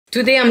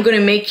Today I'm gonna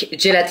make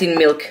gelatin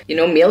milk. You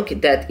know, milk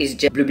that is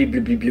just blue, blue,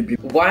 blue, blue, blue, blue.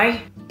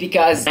 Why?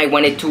 Because I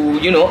wanted to,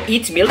 you know,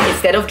 eat milk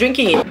instead of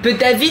drinking it. But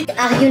David,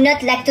 are you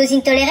not lactose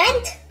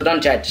intolerant? Don't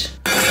judge.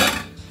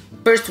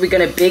 First we're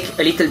gonna bake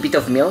a little bit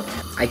of milk,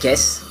 I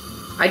guess.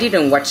 I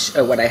didn't watch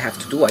what I have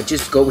to do, I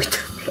just go with the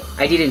flow.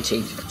 I didn't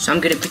change. So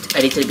I'm gonna put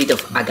a little bit of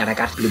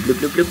agar-agar. Blue, blue,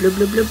 blue, blue, blue,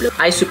 blue, blue, blue.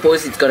 I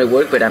suppose it's gonna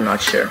work, but I'm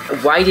not sure.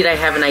 Why did I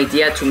have an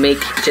idea to make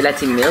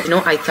gelatin milk? You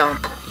know, I thought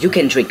you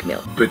can drink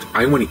milk. But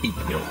I want to eat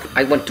milk.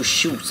 I want to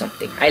chew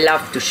something. I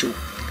love to chew.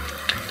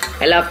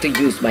 I love to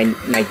use my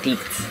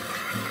teeth.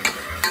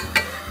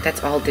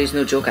 That's all, there's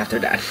no joke after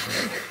that.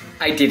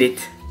 I did it.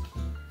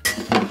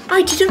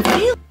 I didn't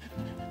fail.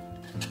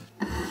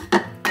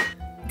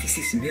 This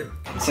is milk.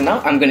 So now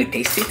I'm gonna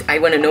taste it. I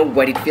wanna know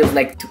what it feels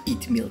like to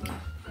eat milk.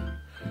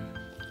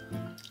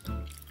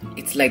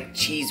 It's like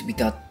cheese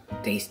without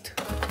taste.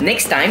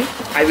 Next time,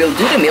 I will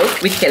do the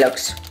milk with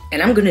Kellogg's.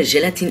 And I'm gonna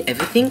gelatin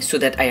everything so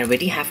that I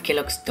already have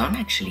Kellogg's done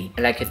actually.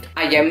 I like it.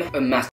 I am a master.